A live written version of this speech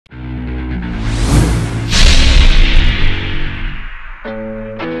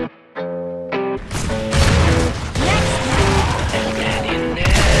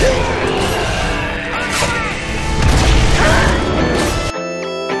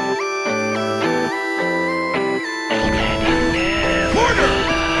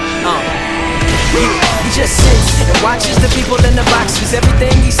and watches the people in the boxes.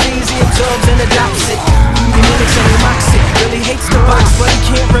 Everything he sees, he absorbs and adopts it. He mimics and he mocks it. Really hates the box, but he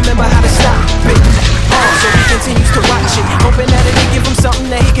can't remember how to stop it. So he continues to watch it, hoping that it'll give him something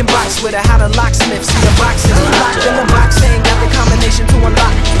that he can box with. How the locksmith see the boxes locked in the box, ain't got the combination to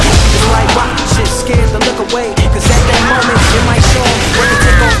unlock. It's like watch it, scared to look away, cause at that moment it might show him where to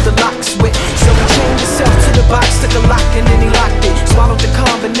take off the locks with. So he chained himself to the box, took a lock and then he locked it. Swallowed the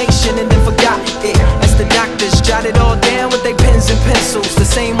combination and then forgot it. As the doctors jotted all down with their pens and pencils, the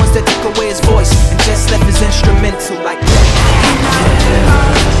same ones that took away his voice and just left his instrumental like that.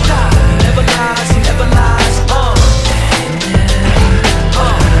 Never lies, he never lies.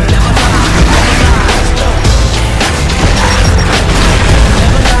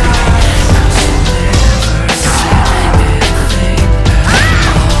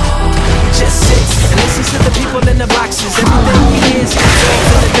 To the people in the boxes, everything he hears, he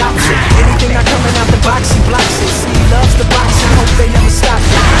absorbs and adopts it. Anything not coming out the box, he blocks it. See, he loves the box and hope they never stop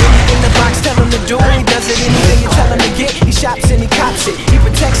it. Anything the box tell him to do, he does it. Anything you tell him to get, he shops and he cops it. He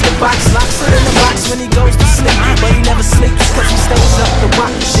protects the box, locks it in the box when he goes to sleep. But he never sleeps, cause he stays up to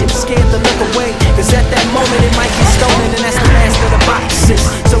watch shit. Scared to look away, cause at that moment it might get stolen, and that's the last of the boxes.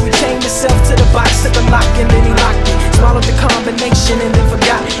 So he chained himself to the box, took a lock and then he locked it. Swallowed the combination and then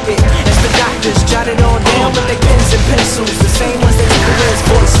forgot